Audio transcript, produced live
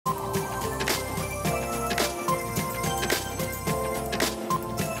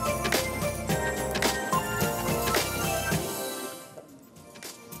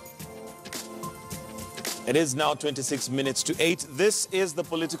It is now 26 minutes to 8. This is the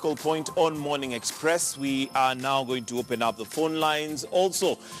political point on Morning Express. We are now going to open up the phone lines.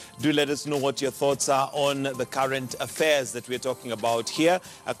 Also, do let us know what your thoughts are on the current affairs that we're talking about here.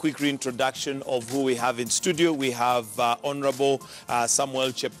 A quick reintroduction of who we have in studio. We have Honorable Samuel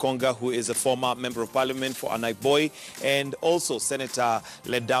Chepkonga, who is a former Member of Parliament for Anaiboi, and also Senator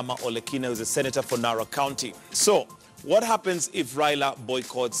Ledama Olekina, who is a senator for Narok County. So, what happens if Raila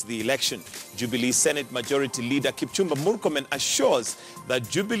boycotts the election? Jubilee Senate Majority Leader Kipchumba Murkomen assures that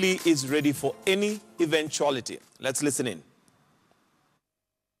Jubilee is ready for any eventuality. Let's listen in.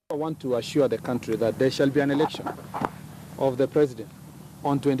 I want to assure the country that there shall be an election of the president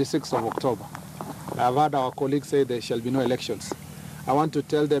on 26th of October. I've heard our colleagues say there shall be no elections. I want to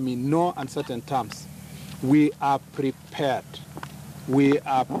tell them in no uncertain terms, we are prepared. We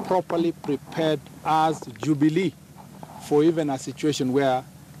are properly prepared as Jubilee for even a situation where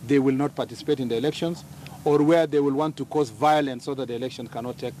they will not participate in the elections, or where they will want to cause violence so that the election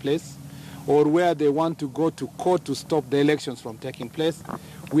cannot take place, or where they want to go to court to stop the elections from taking place.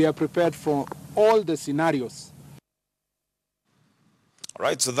 We are prepared for all the scenarios. All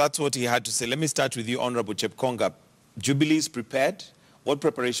right, so that's what he had to say. Let me start with you, Honorable Chepkonga. Jubilee is prepared. What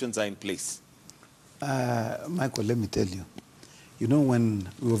preparations are in place? Michael, let me tell you. You know, when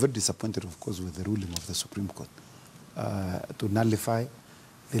we were very disappointed, of course, with the ruling of the Supreme Court to nullify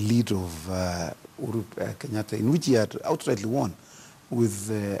the lead of Uhuru Kenyatta, in which he had outrightly won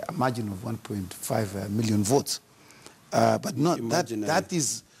with a margin of 1.5 million votes. But not that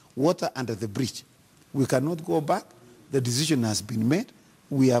is water under the bridge. We cannot go back. The decision has been made.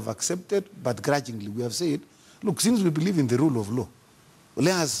 We have accepted, but grudgingly we have said, look, since we believe in the rule of law,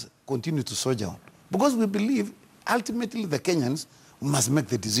 let us continue to soldier on. Because we believe ultimately the Kenyans must make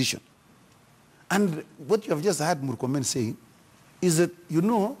the decision. And what you have just heard Murkomen say is that, you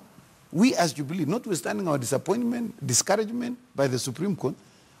know, we as Jubilee, notwithstanding our disappointment, discouragement by the Supreme Court,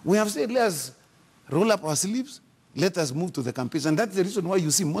 we have said, let us roll up our sleeves, let us move to the campaigns. And that's the reason why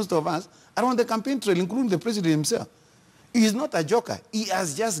you see most of us are on the campaign trail, including the president himself. He is not a joker. He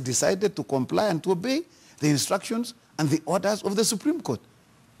has just decided to comply and to obey the instructions and the orders of the Supreme Court.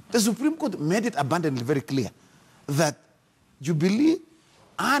 The Supreme Court made it abundantly very clear that Jubilee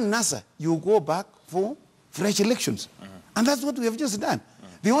and NASA, you go back for fresh elections. And that's what we have just done.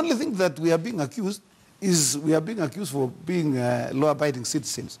 The only thing that we are being accused is we are being accused for being law-abiding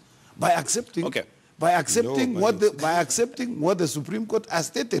citizens by accepting, by accepting what the Supreme Court has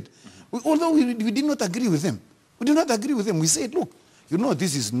stated. Although we did not agree with them. We did not agree with them. We said, look, you know,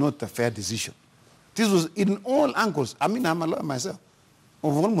 this is not a fair decision. This was in all angles. I mean, I'm a lawyer myself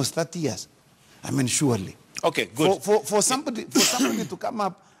of almost 30 years. I mean, surely. Okay, good. For somebody to come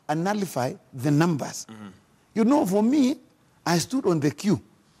up and nullify the numbers. You know, for me, I stood on the queue.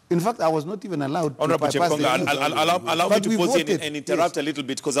 In fact, I was not even allowed to bypass the queue. Allow me to pause in and interrupt a little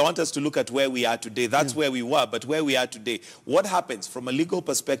bit, because I want us to look at where we are today. That's where we were, but where we are today. What happens from a legal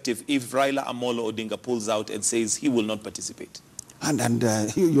perspective if Raila Amolo Odinga pulls out and says he will not participate? And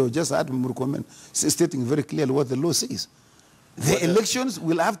you just heard Murkomen stating very clearly what the law says. The elections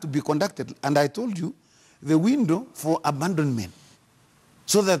will have to be conducted. And I told you, the window for abandonment,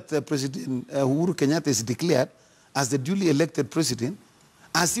 so that President Uhuru Kenyatta is declared as the duly elected president,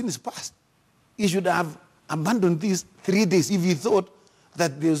 as soon as passed. He should have abandoned these 3 days if he thought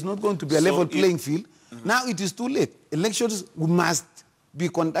that there's not going to be a level playing field. Now it is too late. Elections must be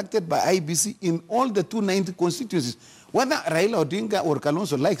conducted by IBC in all the 290 constituencies. Whether Raila Odinga or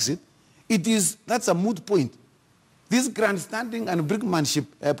Kalonzo likes it, that's a moot point. This grandstanding and brinkmanship,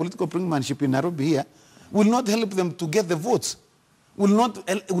 political brinkmanship in Nairobi here, will not help them to get the votes, will not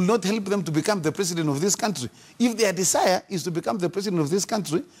help them to become the president of this country. If their desire is to become the president of this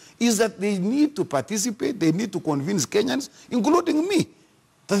country, is that they need to participate, they need to convince Kenyans, including me,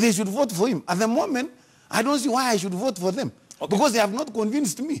 that they should vote for him. At the moment, I don't see why I should vote for them. Because they have not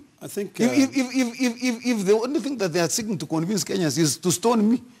convinced me. I think if the only thing that they are seeking to convince Kenyans is to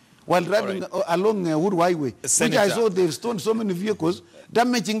stone me while driving along Uhuru Highway, which I saw they've stoned so many vehicles,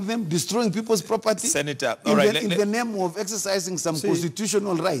 damaging them, destroying people's property, Senator, in the name of exercising some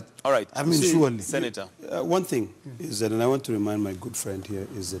constitutional right. All right. I mean, surely. Senator. One thing is that, and I want to remind my good friend here,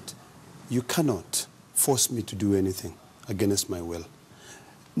 is that you cannot force me to do anything against my will.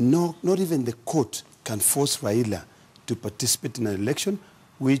 No, not even the court can force Raila to participate in an election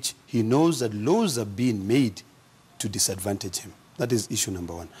which he knows that laws are being made to disadvantage him. That is issue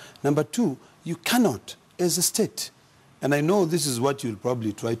number one. Number two, you cannot, as a state, and I know this is what you'll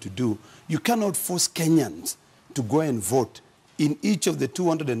probably try to do, you cannot force Kenyans to go and vote in each of the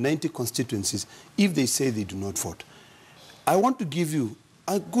 290 constituencies if they say they do not vote. I want to give you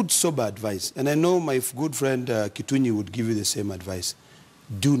a good sober advice, and I know my good friend Kitunyi would give you the same advice.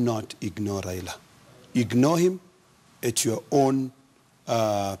 Do not ignore Raila. Ignore him at your own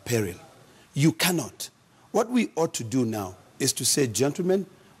peril. You cannot. What we ought to do now is to say, gentlemen,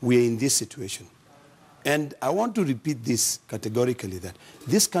 we are in this situation. And I want to repeat this categorically, that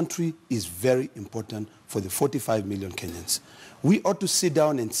this country is very important for the 45 million Kenyans. We ought to sit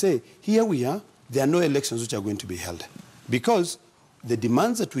down and say, here we are, there are no elections which are going to be held. Because the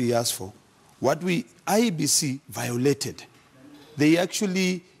demands that we asked for, what IEBC violated, they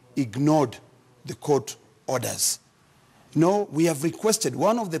actually ignored the court orders. No, we have requested,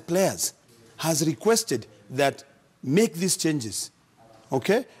 one of the players has requested that make these changes,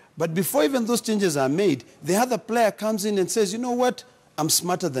 okay? But before even those changes are made, the other player comes in and says, you know what, I'm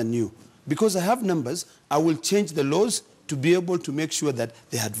smarter than you. Because I have numbers, I will change the laws to be able to make sure that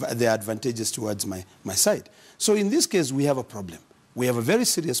they are advantageous towards my side. So in this case, we have a problem. We have a very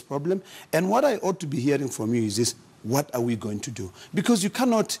serious problem. And what I ought to be hearing from you is this, what are we going to do? Because you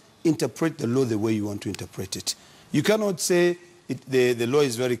cannot interpret the law the way you want to interpret it. You cannot say the law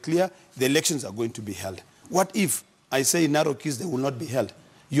is very clear, the elections are going to be held. What if I say in Narok East they will not be held?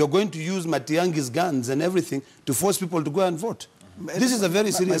 You're going to use Matiangi's guns and everything to force people to go and vote. This is a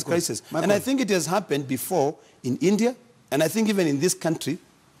very serious crisis. And I think it has happened before in India, and I think even in this country,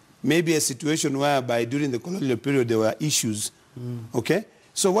 maybe a situation whereby during the colonial period there were issues. Okay?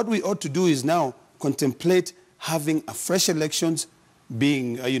 So what we ought to do is now contemplate having a fresh elections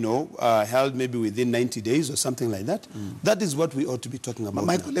being, held maybe within 90 days or something like that. That is what we ought to be talking about.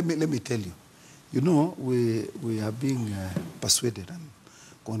 Michael, let me tell you. You know, we are being persuaded and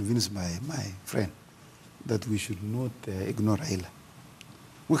convinced by my friend that we should not ignore Raila.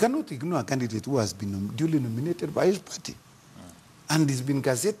 We cannot ignore a candidate who has been duly nominated by his party and has been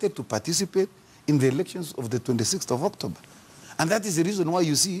gazetted to participate in the elections of the 26th of October. And that is the reason why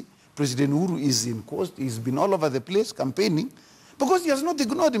you see President Uhuru is in coast, he's been all over the place campaigning, because he has not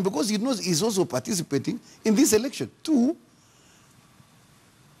ignored him, because he knows he's also participating in this election. Two,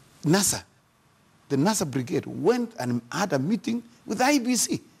 NASA, the NASA brigade went and had a meeting with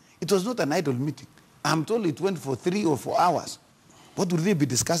IBC. It was not an idle meeting. I'm told it went for 3 or 4 hours. What would they be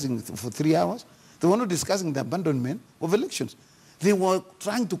discussing for 3 hours? They were not discussing the abandonment of elections. They were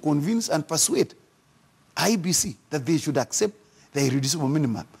trying to convince and persuade IBC that they should accept the irreducible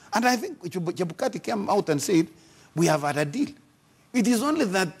minimum. And I think Chebukati came out and said, we have had a deal. It is only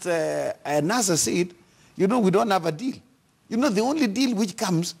that NASA said, we don't have a deal. The only deal which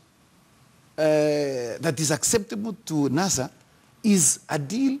comes that is acceptable to NASA is a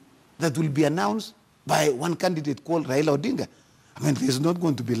deal that will be announced by one candidate called Raila Odinga. I mean, there's not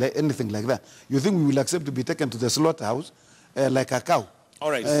going to be anything like that. You think we will accept to be taken to the slaughterhouse like a cow? All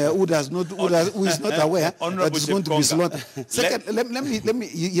right. Who is not aware that it's going to be slaughtered. Second, let me.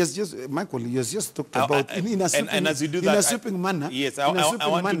 Yes, Michael, you just talked about in a sweeping manner. Yes, I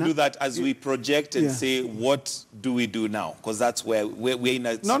want to do that as we project and say, what do we do now? Because that's where we're in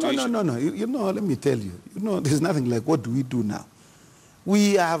a situation. No. Let me tell you. There's nothing like what do we do now.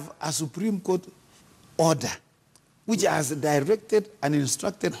 We have a Supreme Court order which has directed and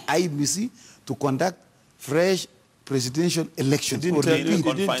instructed IBC to conduct fresh presidential elections. Didn't tell you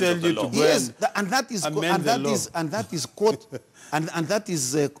to yes, and that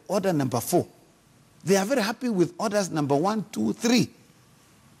is order number 4. They are very happy with orders number 1, 2, 3.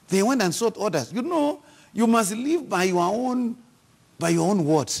 They went and sought orders. You must live by your own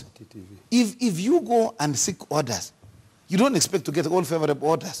words. If you go and seek orders, you don't expect to get all favorable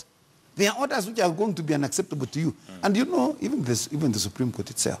orders. There are orders which are going to be unacceptable to you. And even the Supreme Court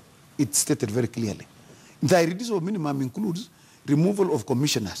itself, it stated very clearly. The irreducible minimum includes removal of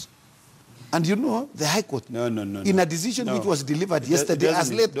commissioners. And the High Court, in a decision which was delivered yesterday,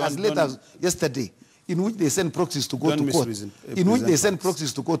 as late as yesterday, in which they sent proxies to go to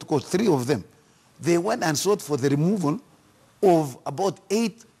court, 3 of them, they went and sought for the removal of about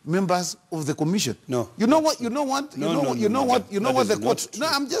 8 members of the commission. No. You know what the court. No,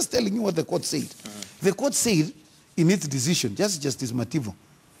 I'm just telling you what the court said. The court said in its decision, Justice Mativo,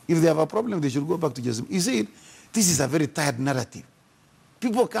 if they have a problem, they should go back to justice. He said, this is a very tired narrative.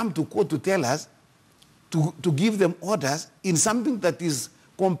 People come to court to tell us to give them orders in something that is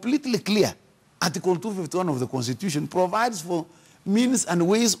completely clear. Article 251 of the Constitution provides for means and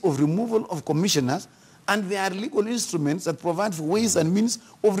ways of removal of commissioners, and there are legal instruments that provide for ways and means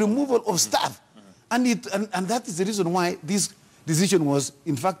of removal of staff. And that is the reason why this decision was,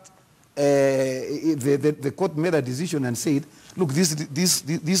 in fact, the court made a decision and said, look,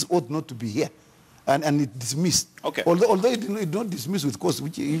 this ought not to be here. and it dismissed. Okay. Although it did not dismiss with cause,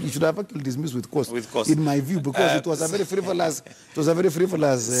 which it should have actually dismissed with cause. With cause. In my view, because it was a very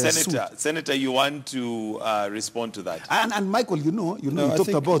frivolous. Senator, you want to respond to that? And Michael, you talked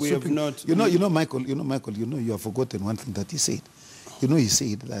about not. Michael, you have forgotten one thing that he said. He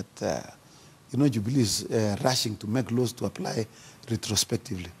said that Jubilee is rushing to make laws to apply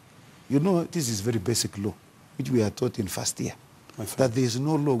retrospectively. This is very basic law, which we are taught in first year, that there is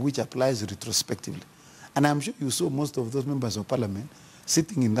no law which applies retrospectively. And I'm sure you saw most of those members of parliament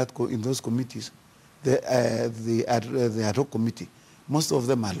sitting in those committees, the ad hoc committee. Most of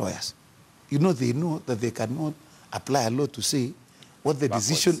them are lawyers. They know that they cannot apply a law to say what the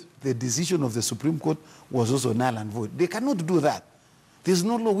decision of the Supreme Court was also null and void. They cannot do that. There's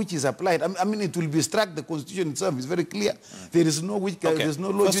no law which is applied. I mean, it will be struck. The Constitution itself is very clear. There is no there's no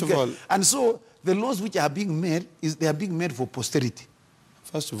law. First of all, and so the laws which are being made they are being made for posterity.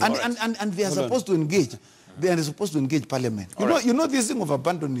 First of all, and they are supposed to engage. They are supposed to engage Parliament. You know this thing of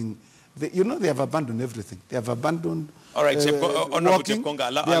abandoning. They have abandoned everything. They have abandoned. All right, walking.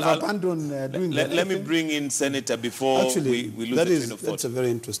 They have abandoned doing. Let me bring in Senator before we lose the train of thought. That's a very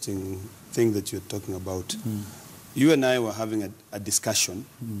interesting thing that you're talking about. You and I were having a discussion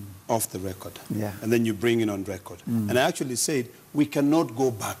off the record, and then you bring it on record. And I actually said, we cannot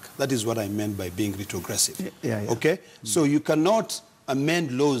go back. That is what I meant by being retrogressive. Okay? So you cannot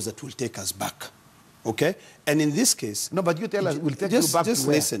amend laws that will take us back. Okay? And in this case... No, but you tell us, we'll take you back to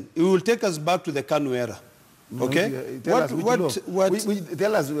where? Listen. It will take us back to the Kanu era. Okay?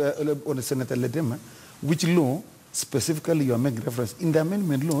 Tell us, on Senator Ledema, which law specifically you are making reference in the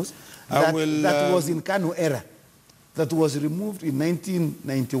amendment laws that was in Kanu era, that was removed in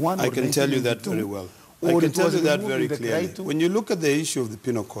 1991 I can tell you that very well. I can tell you that very clearly. When you look at the issue of the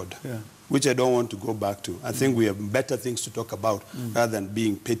penal code, which I don't want to go back to, I think we have better things to talk about rather than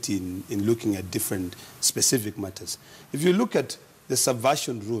being petty in looking at different specific matters. If you look at the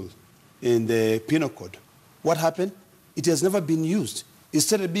subversion rule in the penal code, what happened? It has never been used. It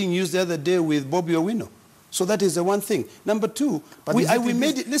started being used the other day with Bobby Owino. So that is the one thing. Number two, we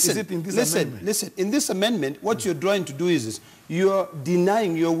made it. Listen. In this amendment, what you're trying to do is you're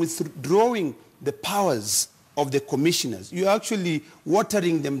denying, you're withdrawing the powers of the commissioners. You're actually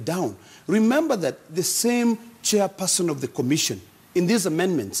watering them down. Remember that the same chairperson of the commission in these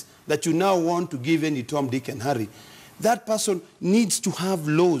amendments that you now want to give any Tom, Dick, and Harry, that person needs to have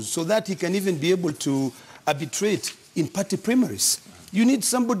laws so that he can even be able to arbitrate in party primaries. You need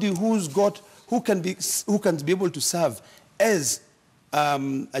somebody who can be able to serve as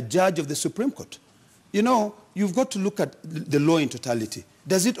a judge of the Supreme Court. You've got to look at the law in totality.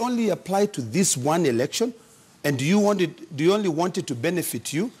 Does it only apply to this one election? And do you only want it to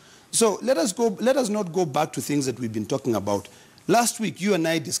benefit you? So let us not go back to things that we've been talking about. Last week, you and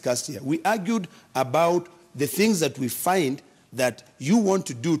I discussed here. We argued about the things that we find that you want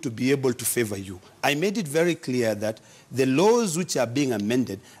to do to be able to favor you. I made it very clear that the laws which are being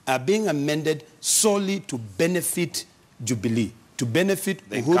amended solely to benefit Jubilee, to benefit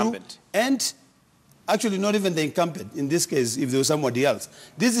the Uhuru, and actually not even the incumbent, in this case, if there was somebody else.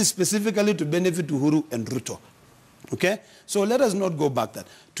 This is specifically to benefit Uhuru and Ruto. Okay? So let us not go back that.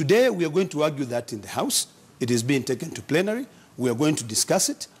 Today, we are going to argue that in the House. It is being taken to plenary. We are going to discuss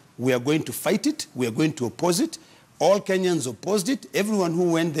it. We are going to fight it. We are going to oppose it. All Kenyans opposed it. Everyone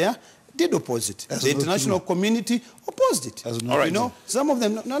who went there did oppose it. The international community opposed it. All right. Some of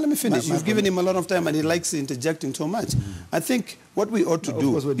them... Now, let me finish. You've given him a lot of time, and he likes interjecting so much. I think what we ought to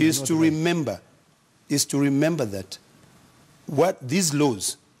do is to remember that these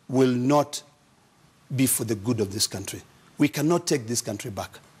laws will not be for the good of this country. We cannot take this country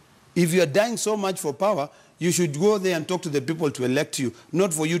back. If you are dying so much for power, you should go there and talk to the people to elect you,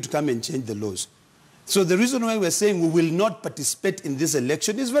 not for you to come and change the laws. So the reason why we're saying we will not participate in this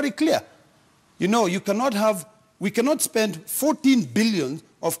election is very clear. We cannot spend 14 billion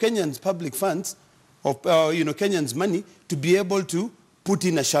of Kenyans' public funds, of Kenyans' money, to be able to put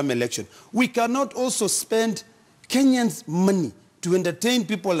in a sham election. We cannot also spend Kenyans' money to entertain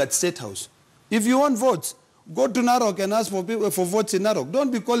people at State House. If you want votes, go to Narok and ask for votes in Narok.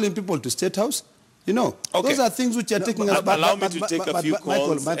 Don't be calling people to State House. Those are things which are taking us back. Allow me to take a few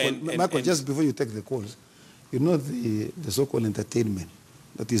calls. Michael, just before you take the calls, the so-called entertainment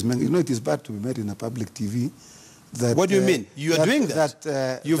that is, it is bad to be made in a public TV that... What do you mean? You are doing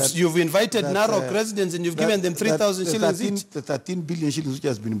that? You've invited Narok residents and you've given them 3,000 shillings each? The 13 billion shillings which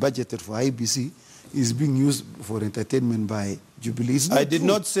has been budgeted for IBC is being used for entertainment by Jubilee. I did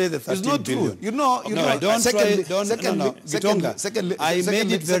not say the 13 billion. You know, Gitonga, I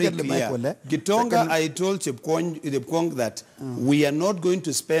made it very clear. Gitonga, I told Chepkwong that we are not going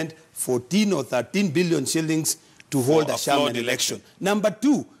to spend 14 or 13 billion shillings to hold a sham election. Number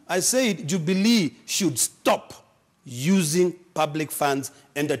two, I said Jubilee should stop using public funds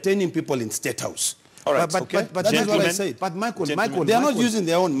entertaining people in State House. All right, but that's what I said. But Michael, they are not using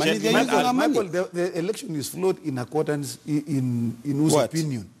their own money. They are using our money. Michael, the election is flawed in accordance in whose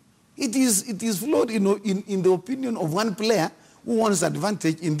opinion? It is flawed in the opinion of one player who wants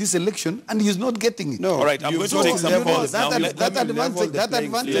advantage in this election and he is not getting it. No. All right, I'm going to take some calls now.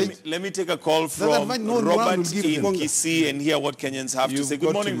 Let me take a call from Robert in Kisii and hear what Kenyans have to say.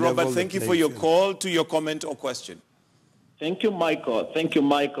 Good morning, Robert. Thank you for your call. To your comment or question. Thank you, Michael. Thank you,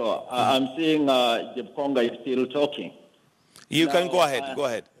 Michael. I'm seeing Jepkonga is still talking. You can go ahead. Go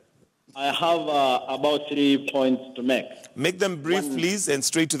ahead. I have about 3 points to make. Make them brief, please, and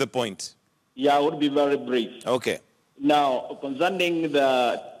straight to the point. Yeah, I would be very brief. Okay. Now, concerning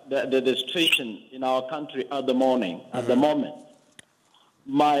the situation in our country at the moment,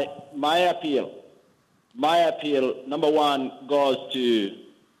 my appeal, number one, goes to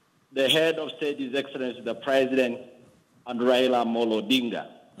the head of state, His Excellency, the President, and Raila Amolo Odinga,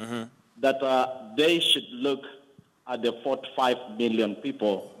 that they should look at the 45 million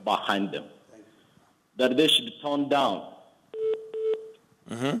people behind them, that they should tone down.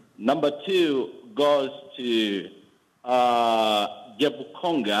 Number two goes to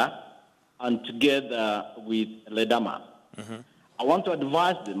Jepkonga and together with Ledama. I want to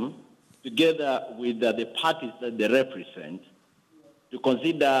advise them, together with the parties that they represent, to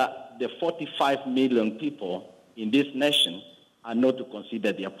consider the 45 million people in this nation and not to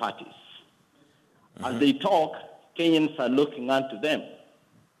consider their parties. As they talk, Kenyans are looking unto them,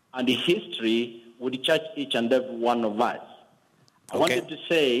 and the history would judge each and every one of us. I wanted to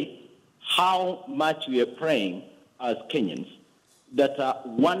say how much we are praying as Kenyans that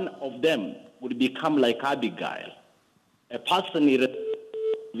one of them would become like Abigail, a person with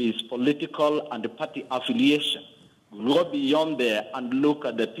his political and party affiliation, go beyond there and look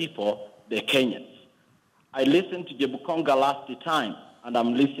at the people, the Kenyans. I listened to Jepkonga last time, and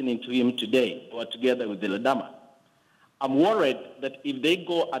I'm listening to him today, or together with the Ledama. I'm worried that if they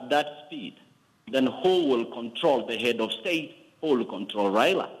go at that speed, then who will control the head of state? Who will control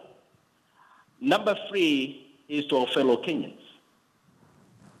Raila? Number three is to our fellow Kenyans.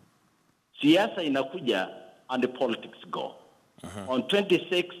 Siasa inakuja and the politics go. On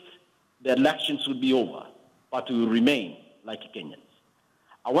 26th, the elections will be over, but we will remain like Kenyans.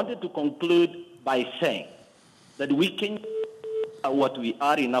 I wanted to conclude by saying that we can what we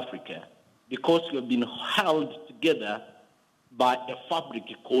are in Africa because we have been held together by a fabric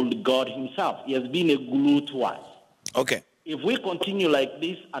called God himself. He has been a glue to us. Okay. If we continue like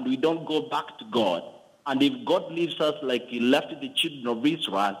this and we don't go back to God, and if God leaves us like he left the children of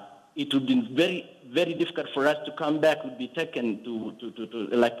Israel, it would be very, very difficult for us to come back. We'd be taken to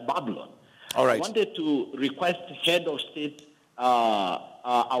like Babylon. All right. I wanted to request head of state,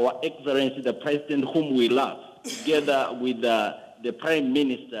 our Excellency, the President, whom we love, together with the Prime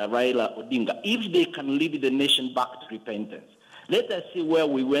Minister, Raila Odinga, if they can lead the nation back to repentance. Let us see where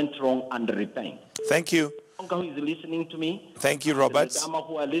we went wrong and repent. Thank you. Who is listening to me? Thank you, Robert. The Dama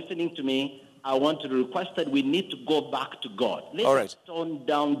who are listening to me, I want to request that we need to go back to God. Let us tone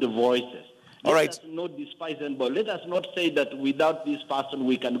down the voices. Let us not despise them, but let us not say that without this person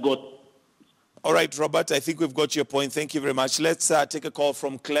we can go. All right, Robert, I think we've got your point. Thank you very much. Let's take a call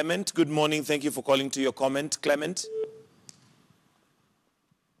from Clement. Good morning. Thank you for calling to your comment. Clement?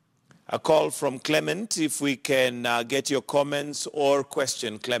 A call from Clement, if we can get your comments or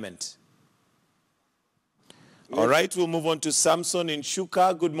question, Clement. Yes. All right, we'll move on to Samson in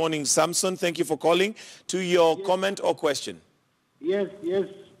Shuka. Good morning, Samson. Thank you for calling. To your comment or question. Yes,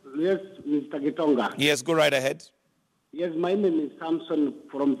 Mr. Gitonga. Yes, go right ahead. Yes, my name is Samson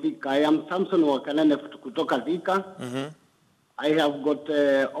from Thika. I am Samson Wakalene kutoka Thika. I have got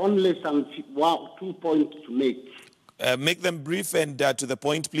only some 2 points to make. Make them brief and to the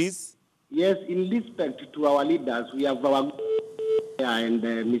point, please. Yes, in respect to our leaders, we have our and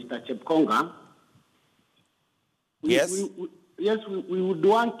Mr. Jepkonga. Yes. We would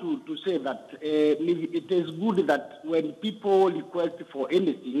want to say that it is good that when people request for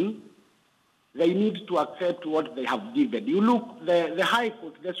anything, they need to accept what they have given. You look, the High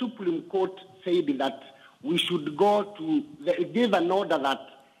Court, the Supreme Court said that we should go to, give an order that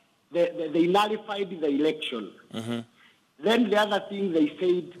they nullified the election. Then the other thing they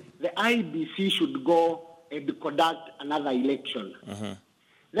said, the IBC should go and conduct another election.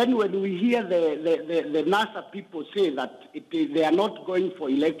 Then when we hear the NASA people say that they are not going for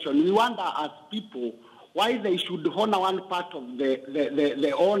election, we wonder as people why they should honor one part of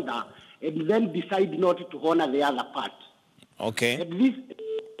the order and then decide not to honor the other part. Okay. And this,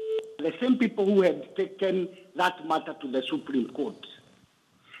 the same people who had taken that matter to the Supreme Court.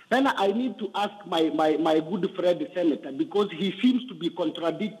 Then I need to ask my good friend Senator, because he seems to be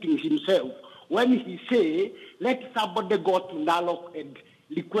contradicting himself when he say, let somebody go to NALOC and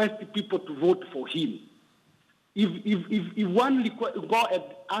request people to vote for him. If one go and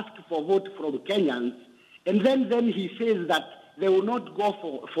ask for vote from Kenyans, and then he says that they will not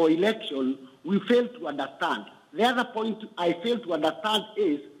go for election, we fail to understand. The other point I fail to understand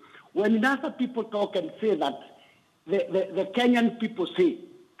is when other people talk and say that the Kenyan people say,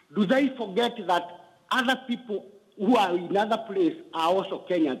 do they forget that other people who are in other place are also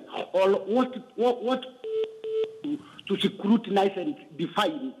Kenyans? Or what to scrutinize and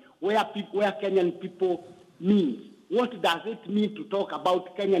define where Kenyan people means? What does it mean to talk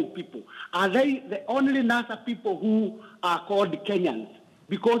about Kenyan people? Are they the only NASA people who are called Kenyans?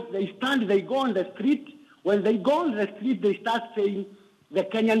 Because they go on the street. When they go on the street, they start saying the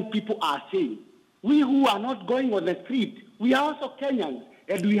Kenyan people are saying. We who are not going on the street, we are also Kenyans,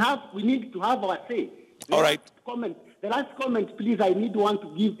 and we need to have our say. All right. The last comment, please, I need one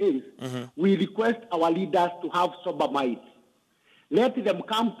to give is, we request our leaders to have sober minds. Let them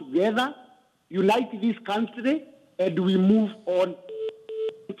come together, unite this country, and we move on.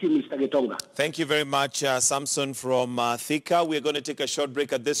 Thank you, Mr. Getonga. Thank you very much, Samson from Thika. We're going to take a short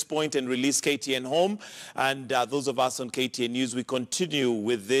break at this point and release KTN home. And those of us on KTN News, we continue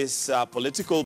with this political